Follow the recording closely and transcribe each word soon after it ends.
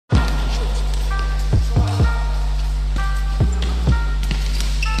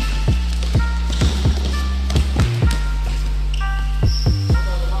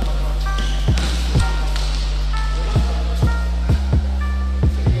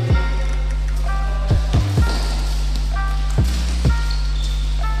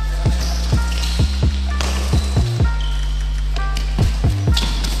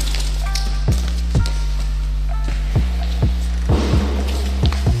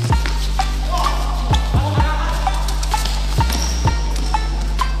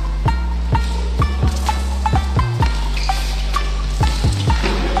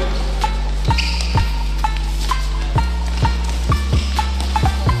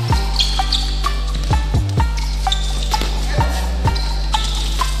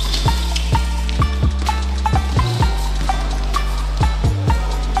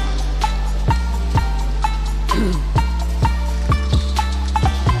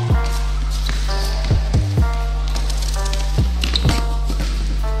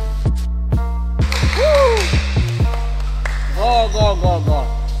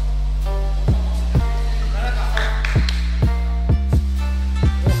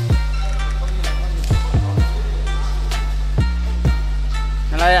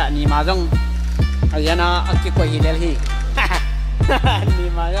ni ma jong Areana akiko hilel hi ni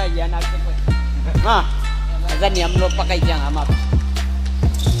ma Areana akiko ma azan yam lo pakai jang ama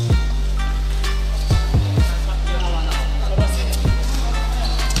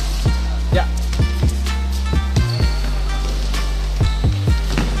ya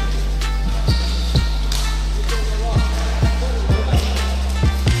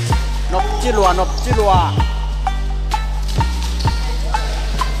nop chilua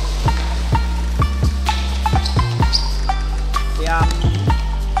yang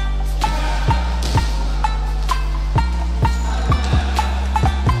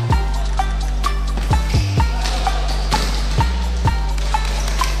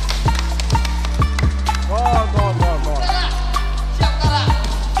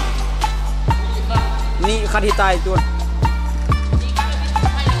ni khát hitai tuan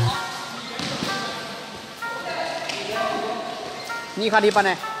ni khát hipan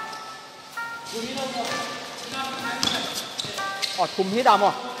nàyคุมที่ดำ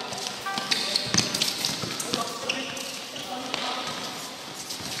อ่ะ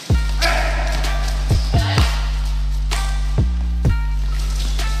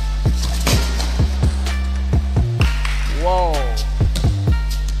ว้าว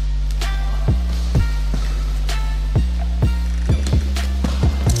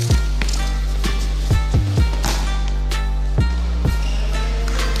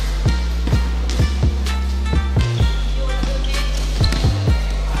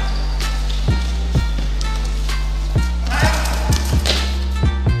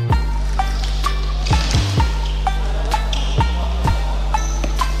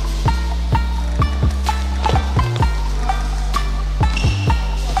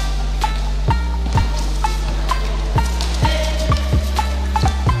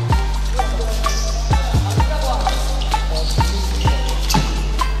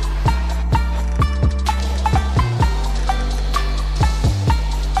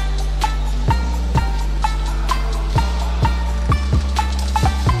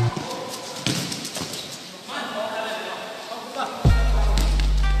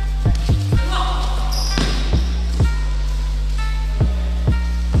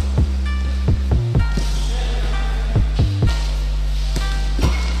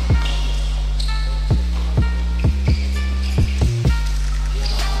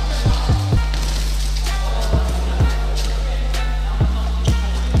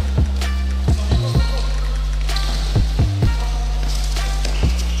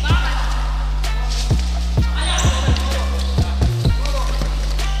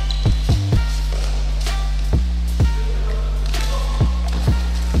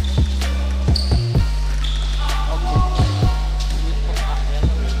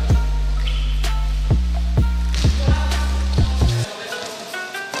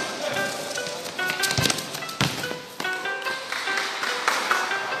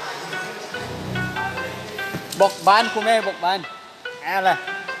bọc bán của mẹ bọc bán là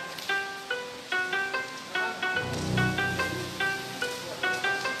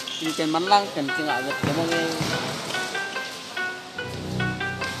đi trên mắn lăng cần chừng lại giật cái mọi người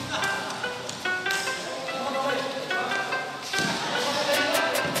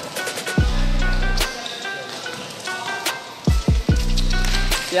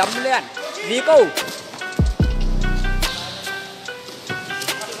chém lên đi câu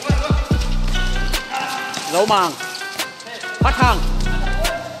dấu màng phát hàng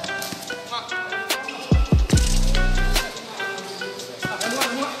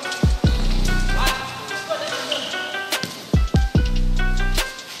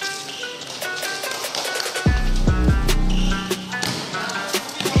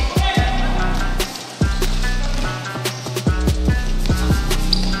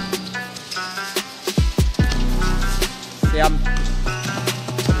xem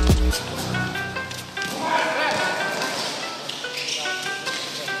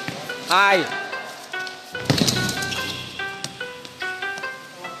hai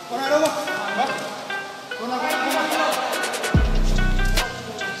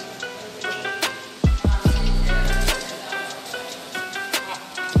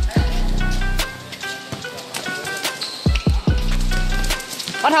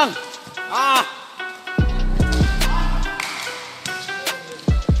phát hàng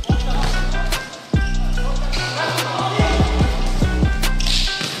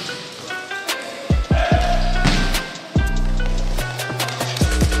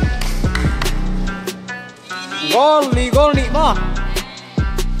gol ni mà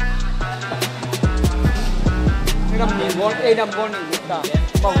năm ni gol năm gol ni kita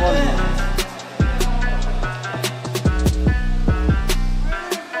mau gol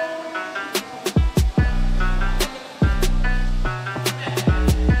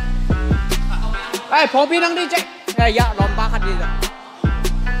phóng pin đang đi chạy. Dạ, đón ba khát đi rồi.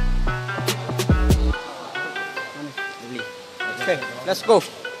 Okay, let's go.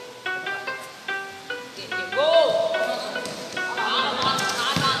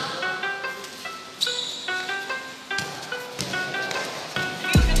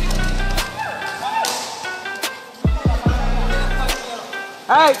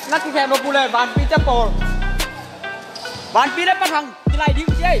 Hey, nak kita mau pulai van pi cepol. Van pi dah patang, nilai di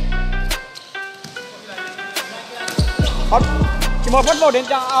sini. Hot, cuma buat mau dan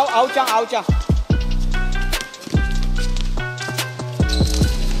cang au cang.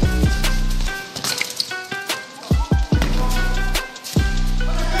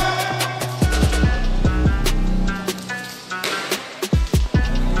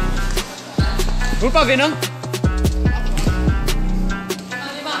 Lupa Venung.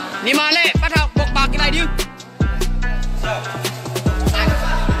 Ni mana le? Patang bok bak nilai di.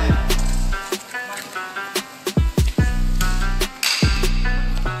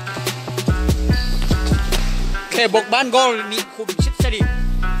 Bok ban gol ni khum shit sadi.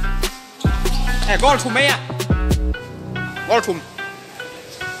 Gol khum mấy à? Gol khum.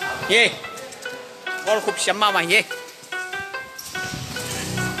 Ye. Gol khum chấm mà ye.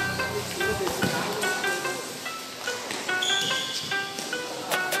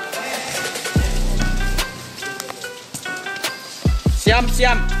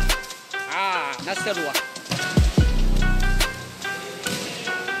 Siam. Ah, nasi dua.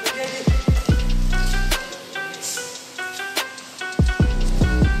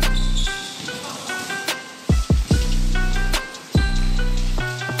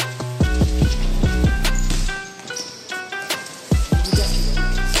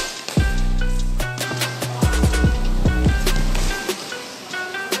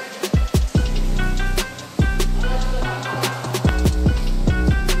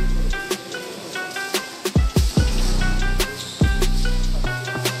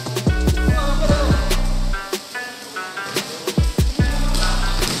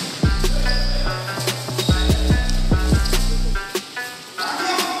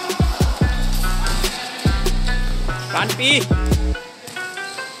 Pi.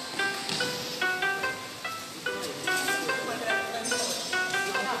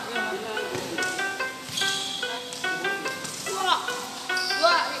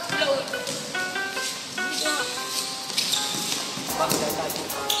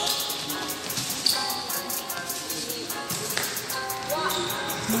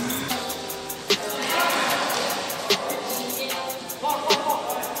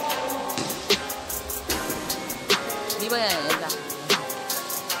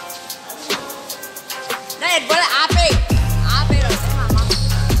 Boleh AP rồi sẽ làm không?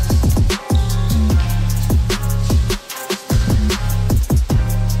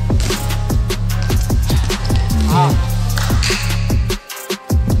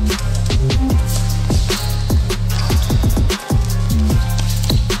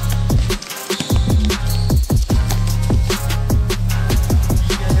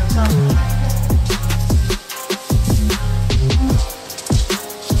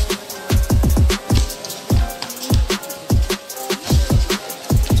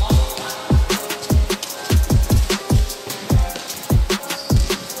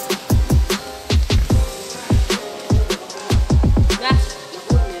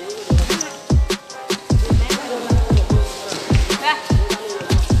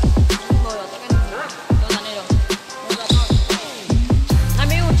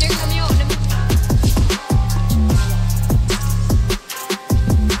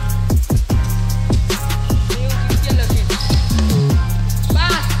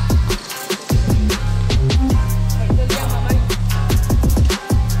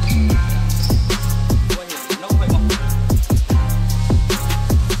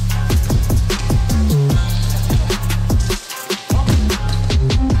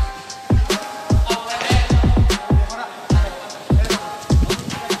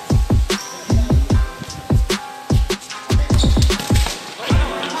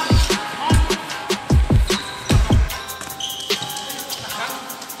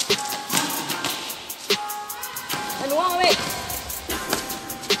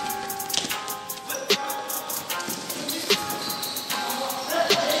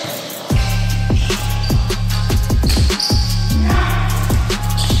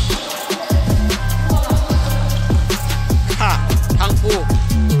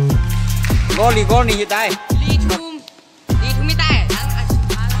 Gol ni hitai. Li thum mi tai.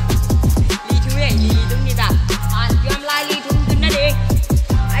 Li thum ye, li thum ni ta. Jom lai li thum tu na đi.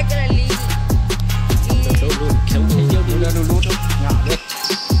 Ai cái là li. Kéo luôn, kéo luôn. Nhỏ đi.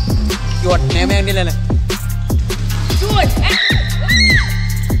 Chuột ném em đi lên này.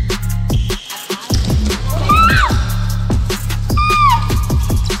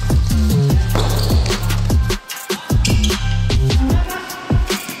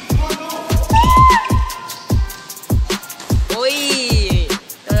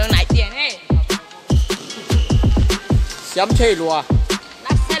 siam chơi lùa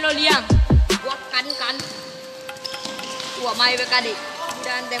nát xe lô liang gua cắn của mày với cả đi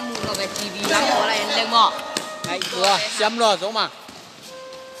đang đem mù vào cái TV lắm có lại đem mỏ này lùa siam lùa giống mà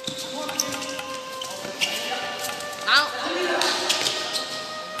nào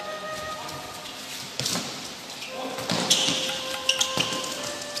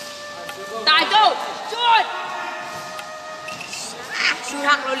đại châu chuột chuột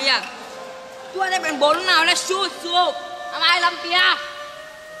hạc lô liang chuột đâyเป็น 4 nào là chuột am ai làm pia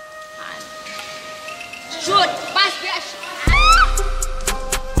chuột pas pia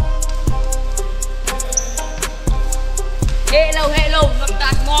hello ngập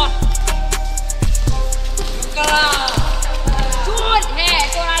tạt mò kala chuột he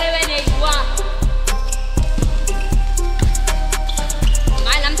tôi ra đây này qua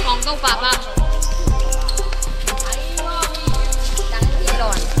mai làm phòng công phạm à đắng kia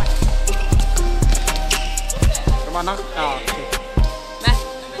lòn các bạn nó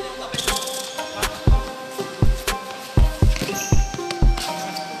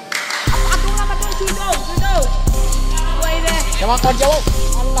Come on, con cháu.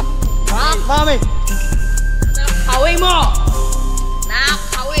 Allah. Vào mình. Khẩu ấy mò. Nào,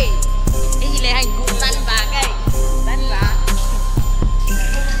 khẩu ấy. Cái gì lại hành cụ tân và cái. Tân và.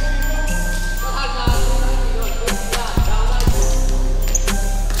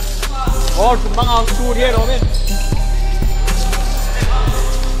 Gol, bang out shoot here, Robin.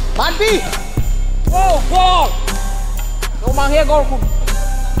 Banpi. Wow, goal. Rumah here goal.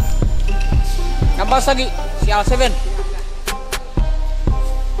 Number sagi, CR7.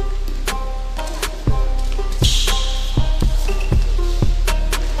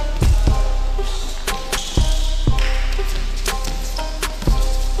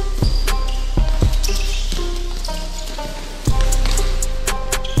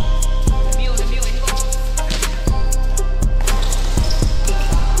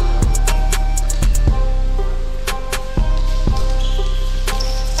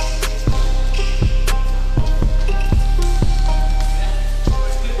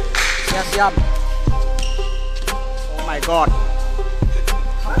 Siam. Oh my god.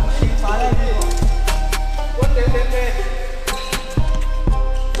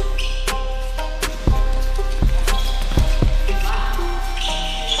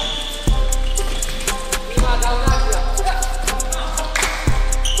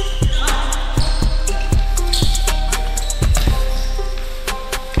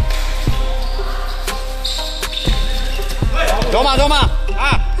 Doma.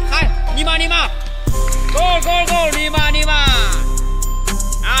 Ah, hai, Nima. Gol, Nima.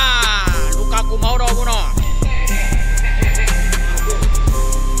 Ah, Lukaku mau đâu của nó.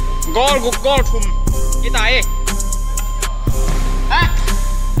 Gol thum. Kita eh. Ah.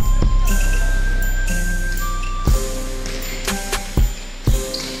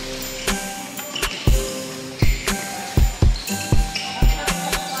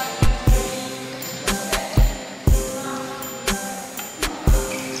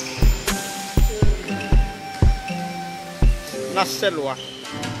 Nasel lùa.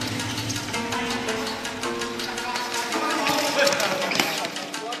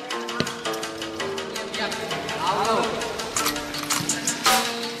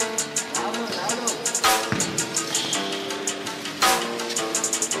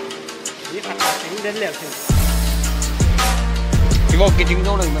 Đến liệu thì vô cái trứng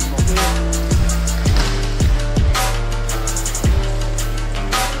đâu này mình một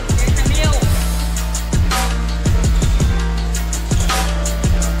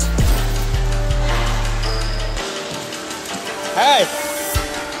hey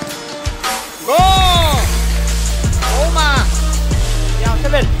go Oma down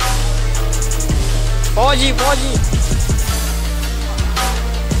 7 4G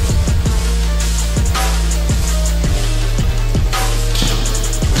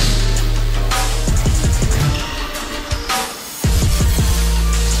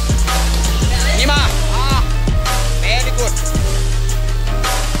very good.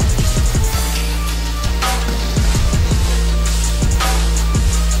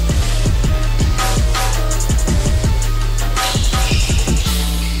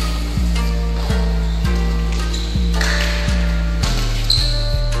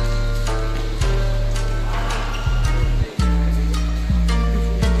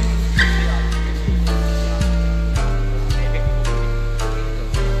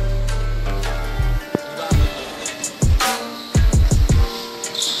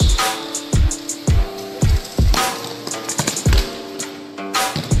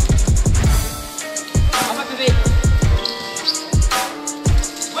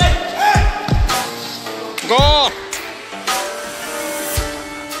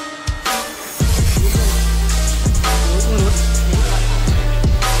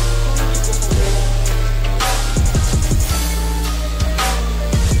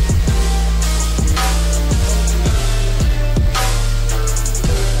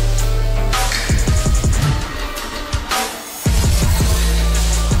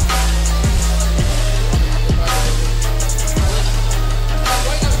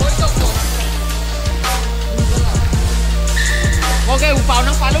 upau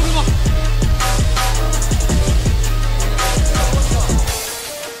nang palu ni mo.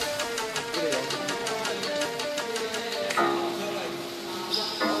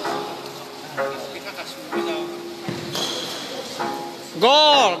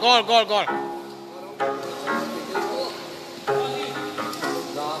 Gol.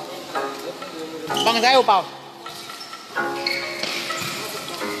 Bang saya upau.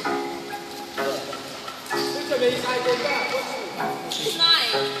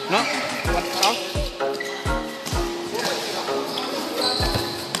 No? What? Sao?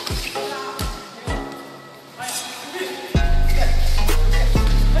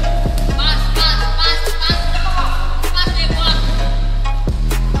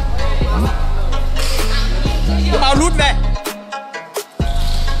 Bao lút về.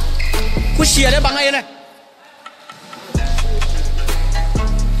 Cú xìa đấy bằng ai này.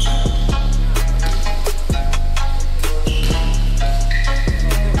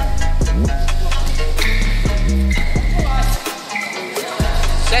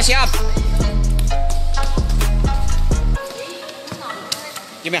 Saya siap.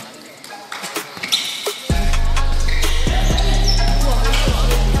 Gimana?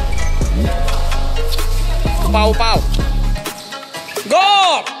 Pau.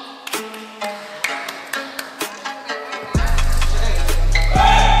 Gol.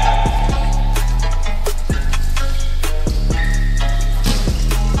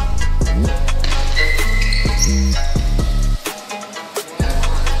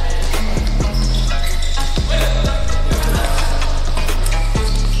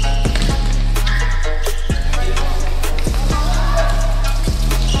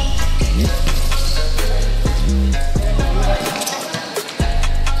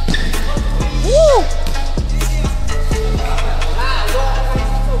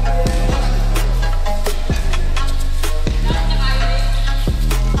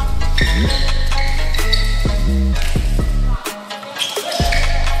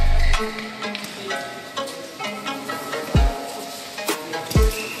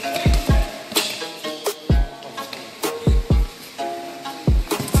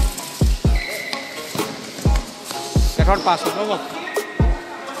 Cái con pass đúng không?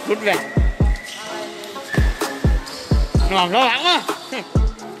 Rút về. Làm lo lắng á.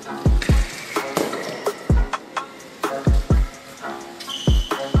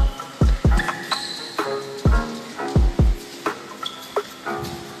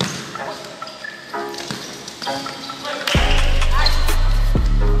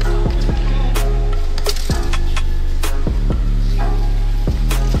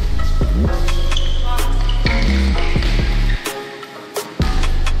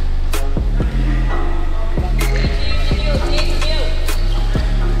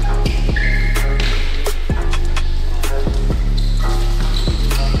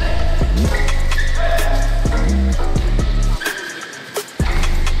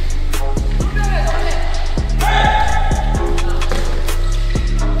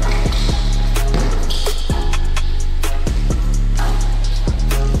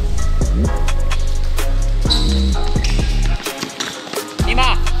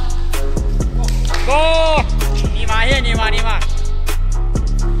 Ni mà.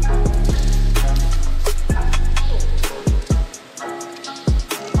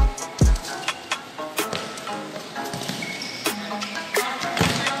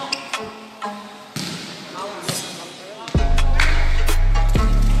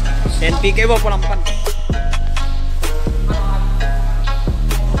 Senpi ke bawah pelampan.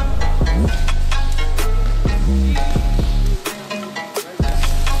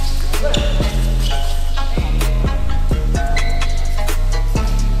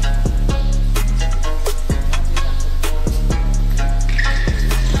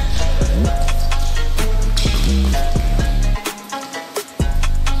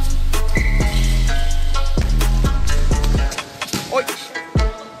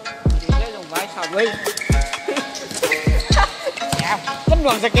 Cánh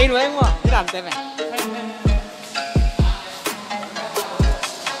đoàn ski nữa em không? Cái làm tên này.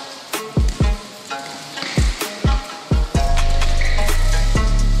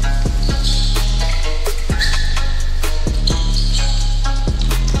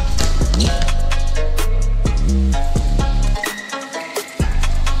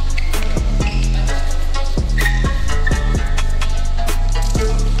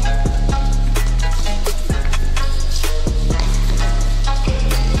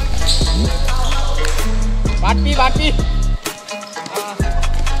 Bati.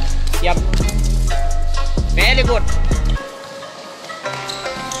 Siap. Very good.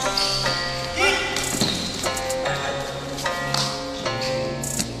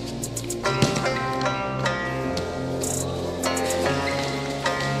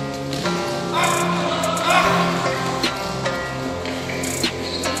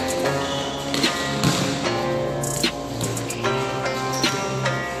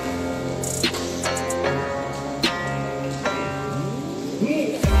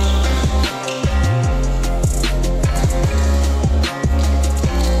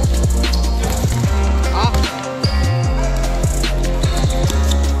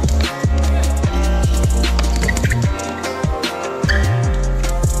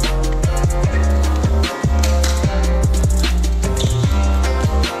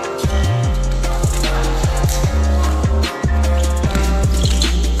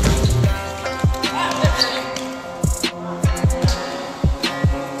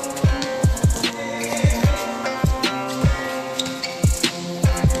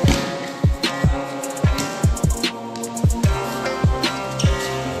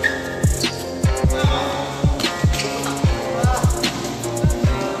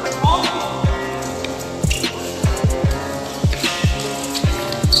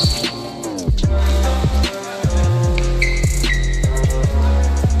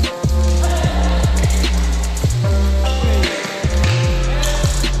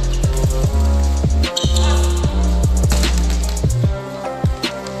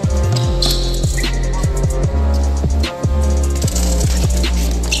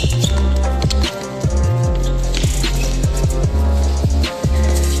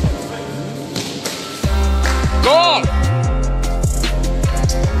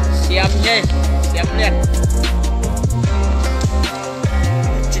 siap je. Siap lihat.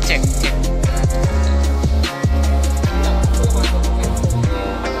 Cek.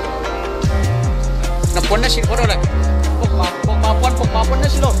 Napon na si Koro lang. Pagmapon na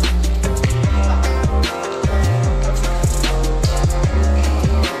sila.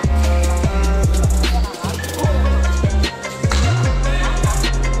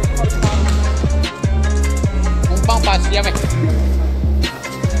 Umpang pas dia meh.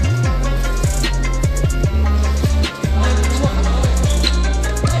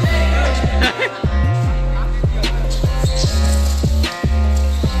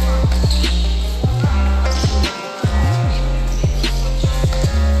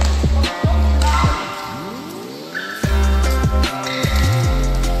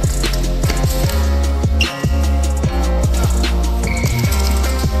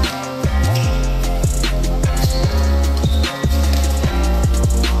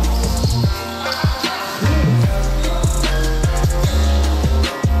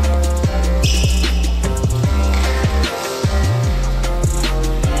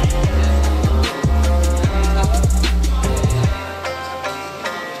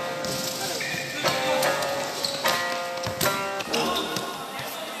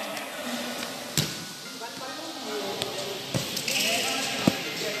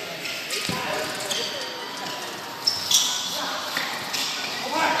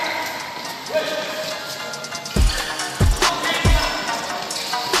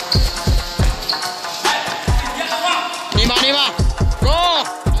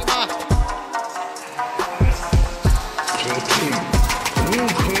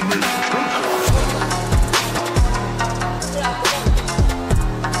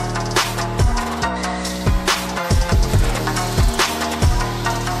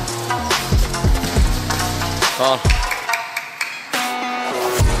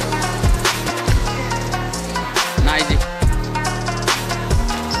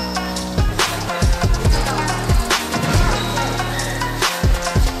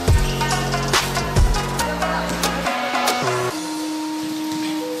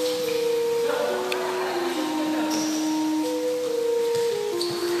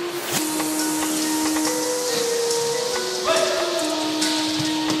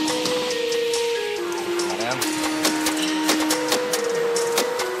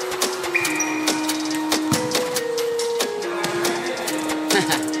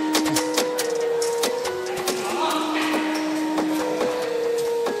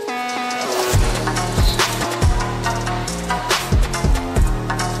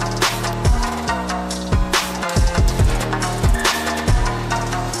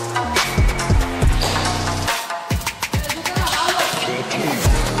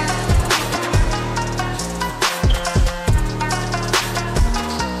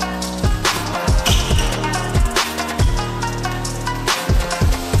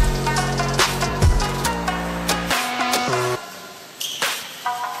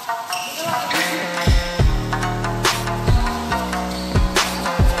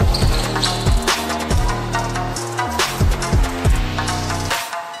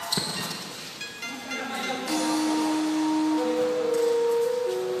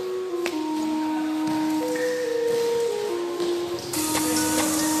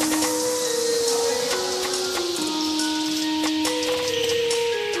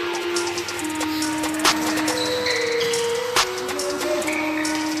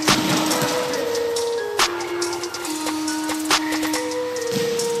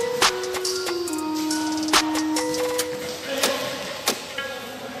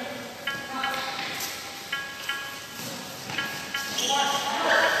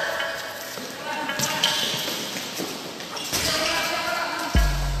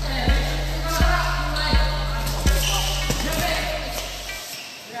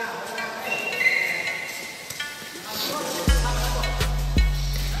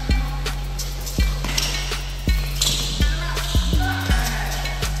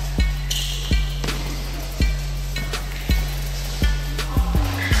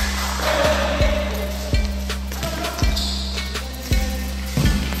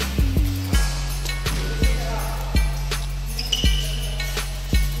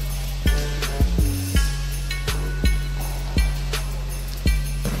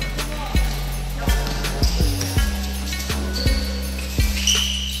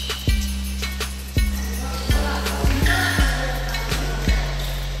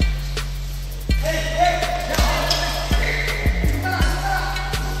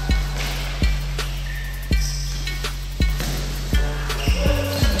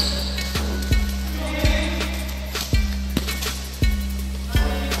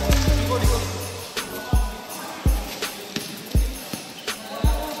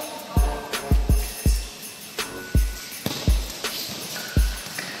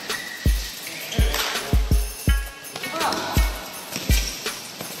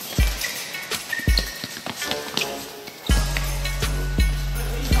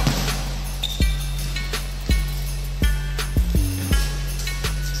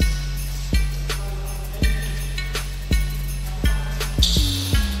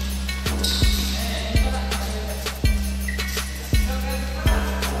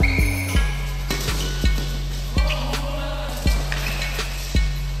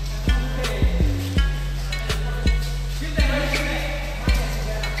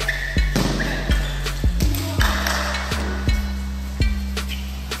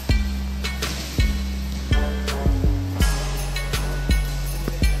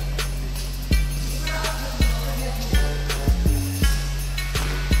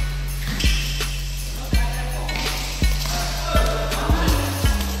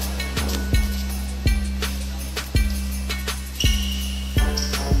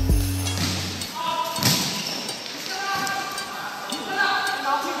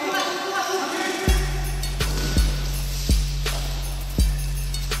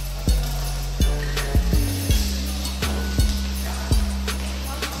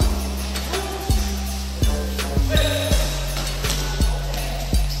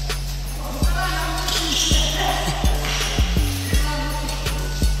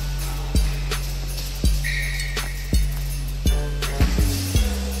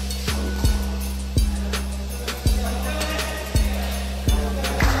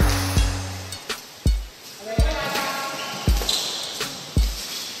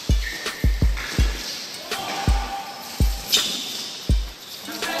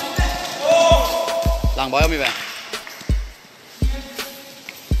 boy mi bang.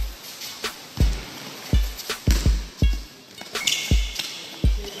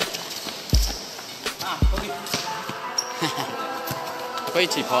 Quay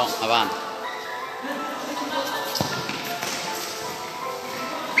chỉ phong à bạn.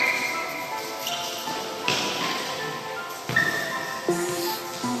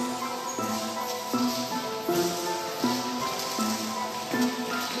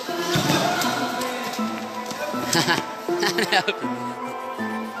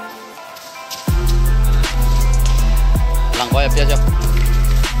 Lang boy apia siap.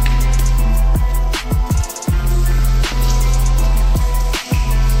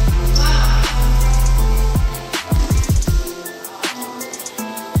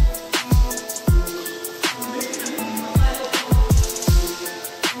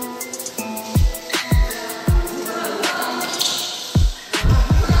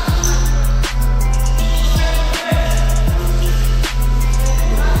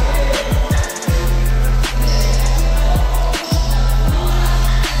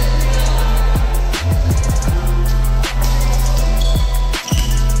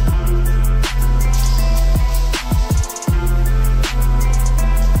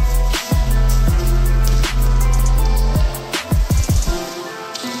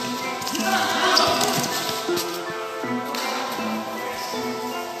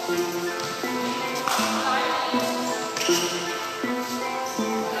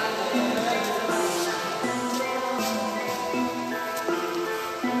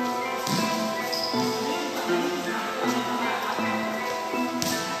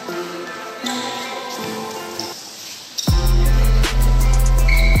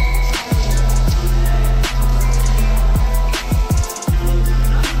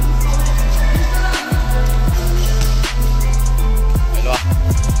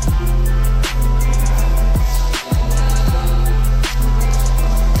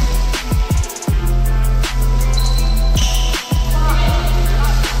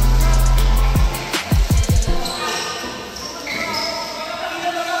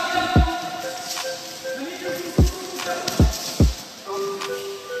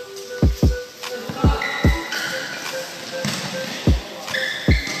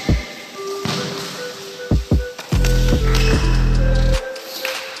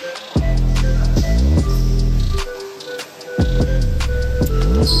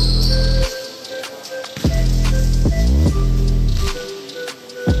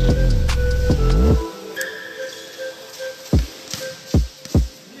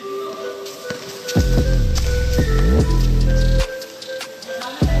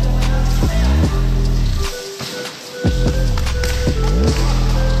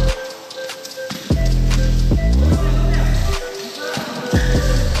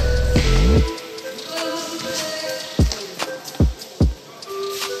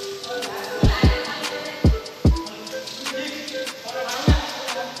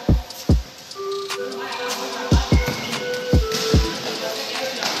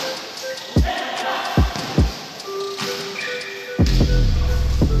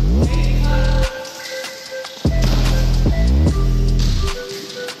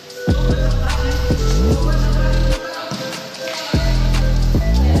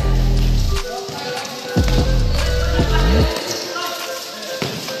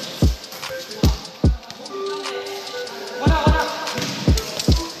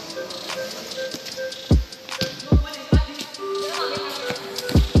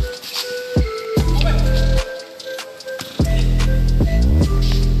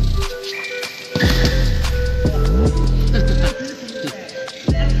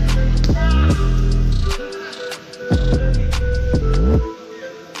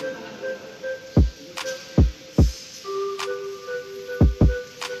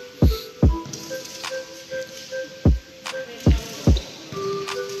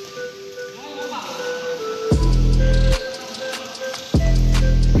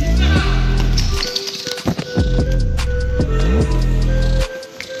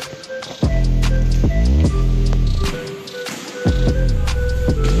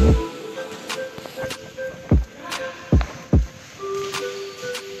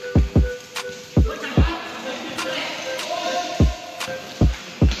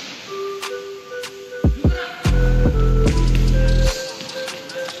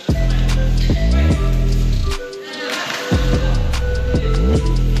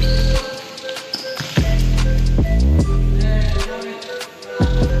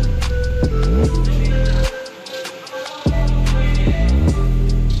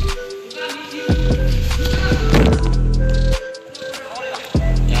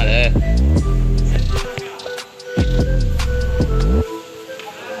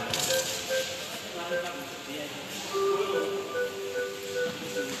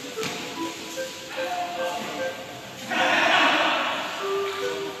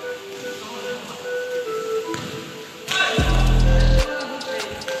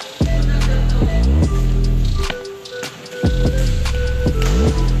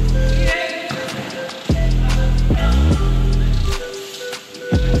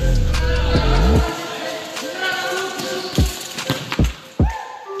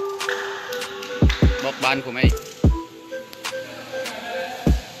 ban của mày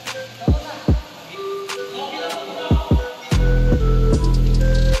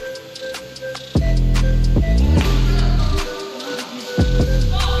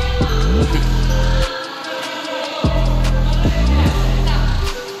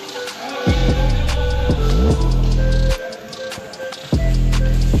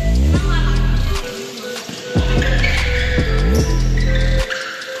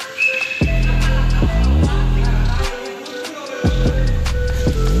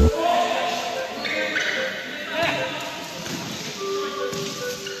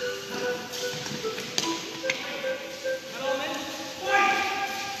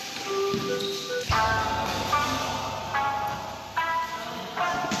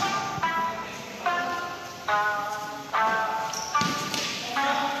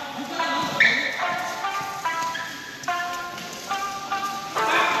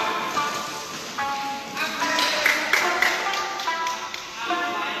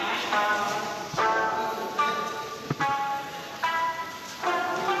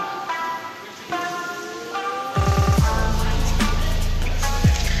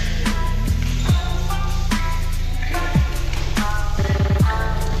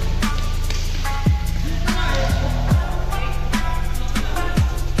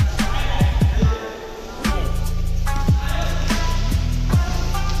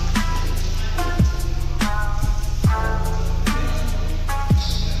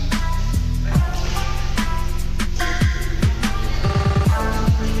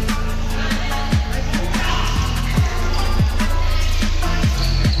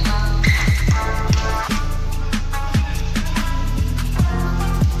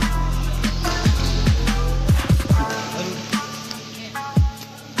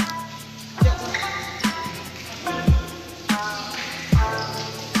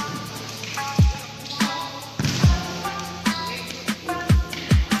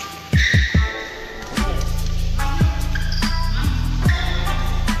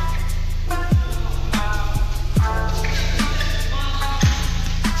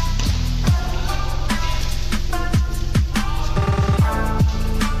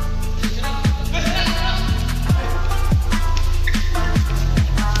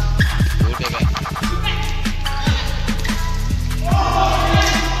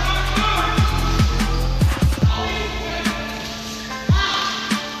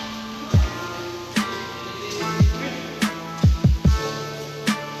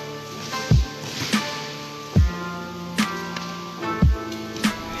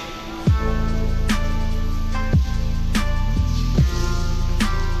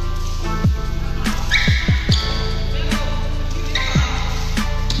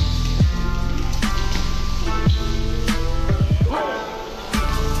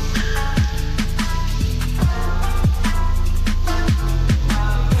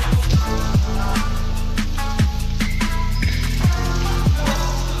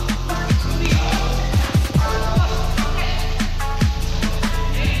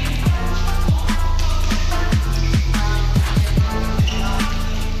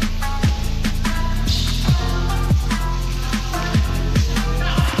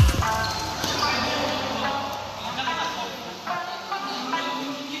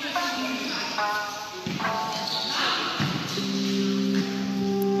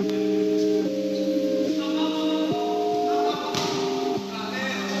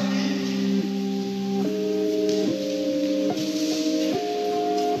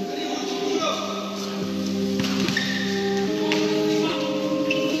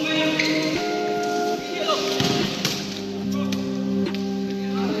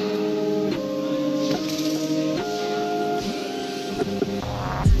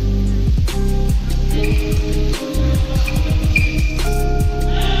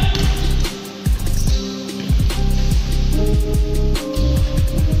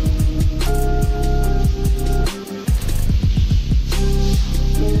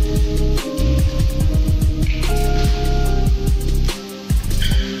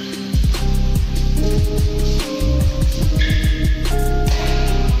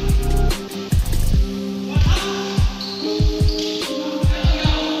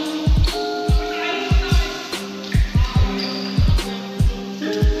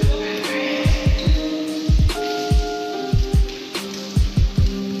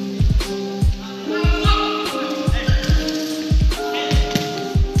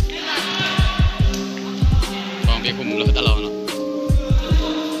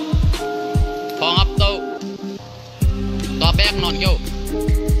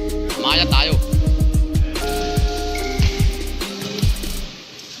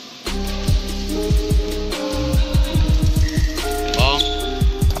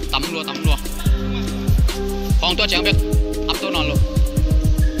tua chẳng biết áp tôi non luôn.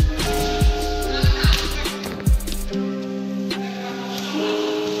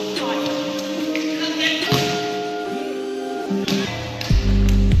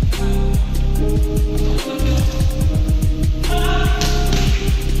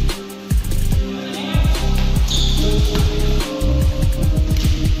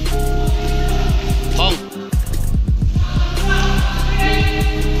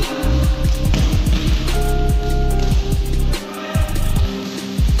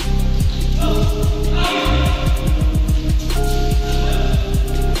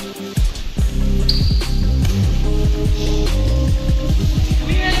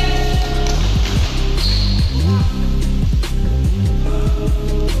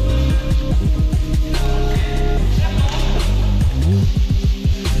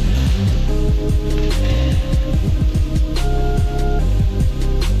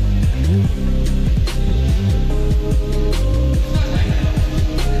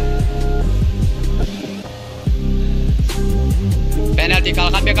 Penalti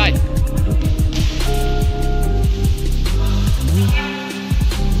kalahkan Bekai.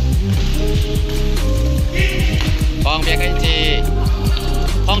 Phong Bekai thì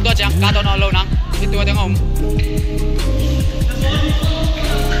Phong tua chẳng cá to nó lâu nắng cái tua tiếng hồng.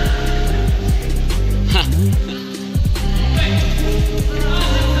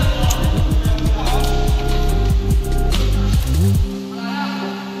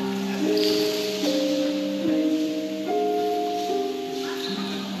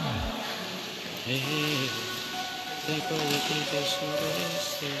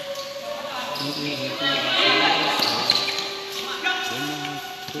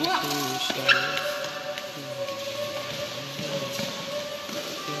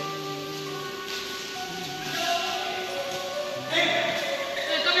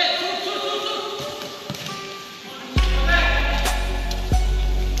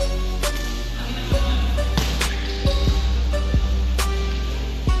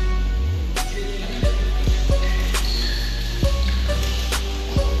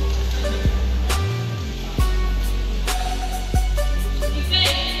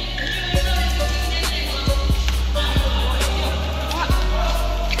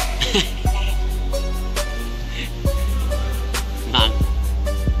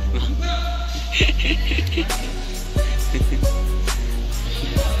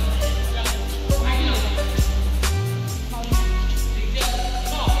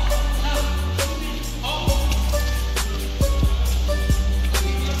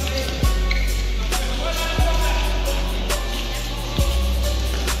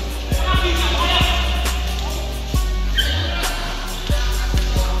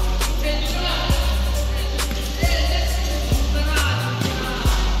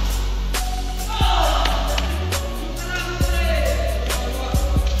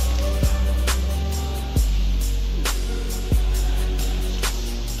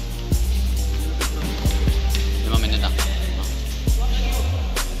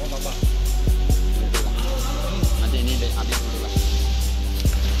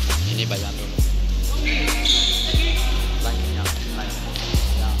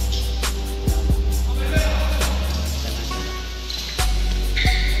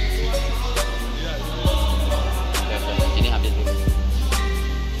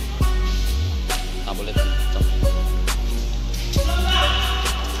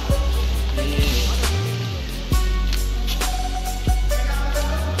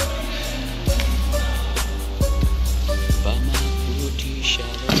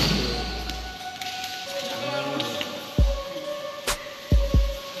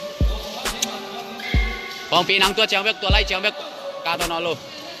 Phong Pinang tua chẳng biết tua lấy chẳng biết cá to nó luôn.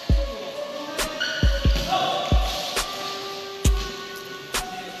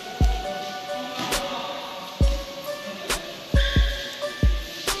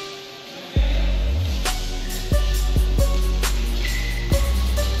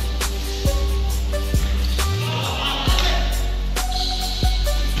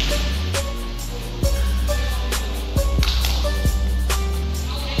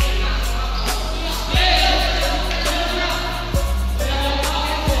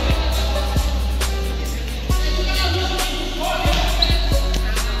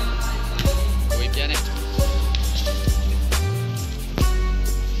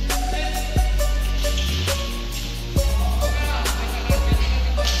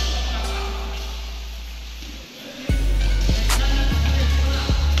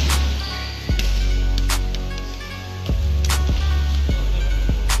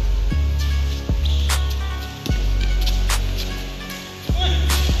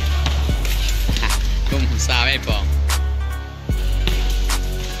 Mai pong.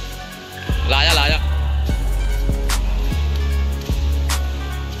 Laya.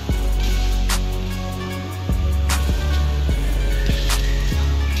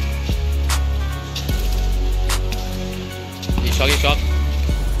 Isok.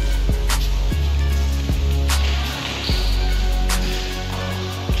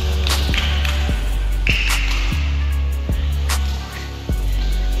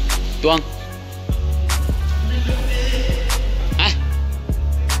 Tuang. Hah?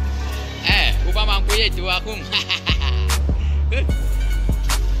 Upah mampu ya itu aku.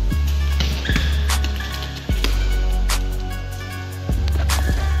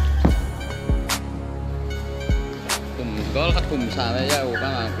 Gol kat kumsa ya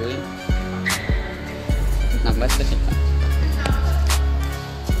upah mampu. Nambah sih.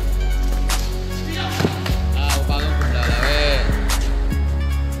 Upah lu kumda lawe.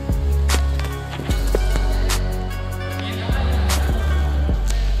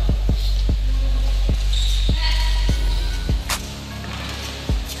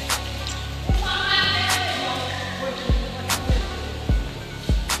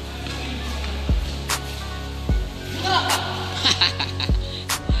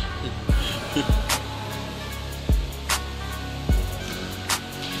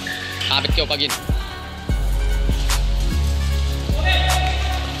 Habis kau pagi.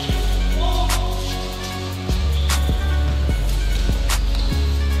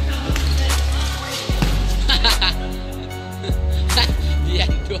 Dia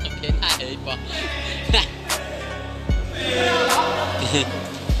tu kena ipo.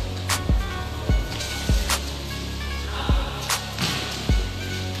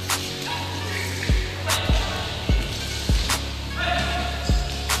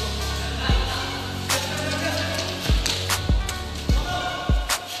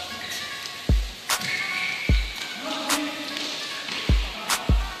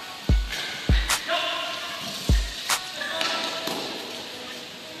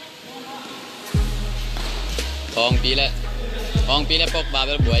 Ong pile pok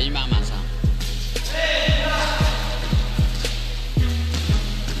babel buai mak masa.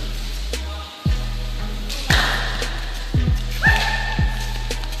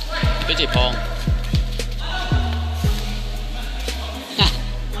 Itu cipong.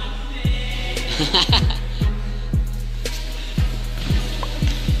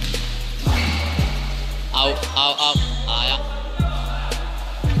 Au, ayah.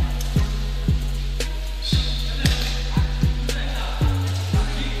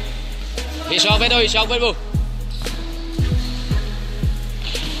 Isok bên bu.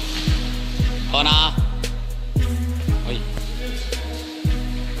 Còn nào. Ôi.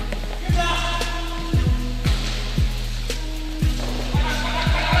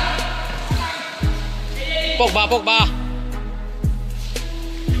 Pogba.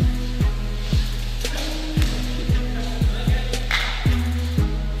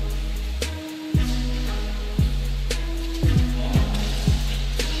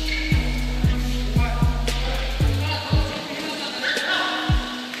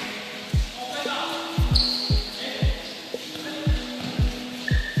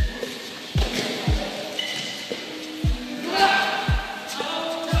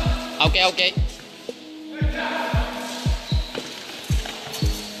 Okay.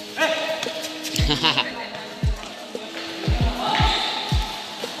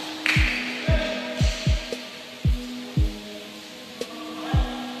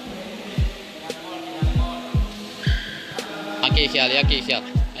 Aki khial.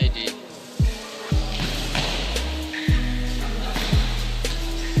 Ai di.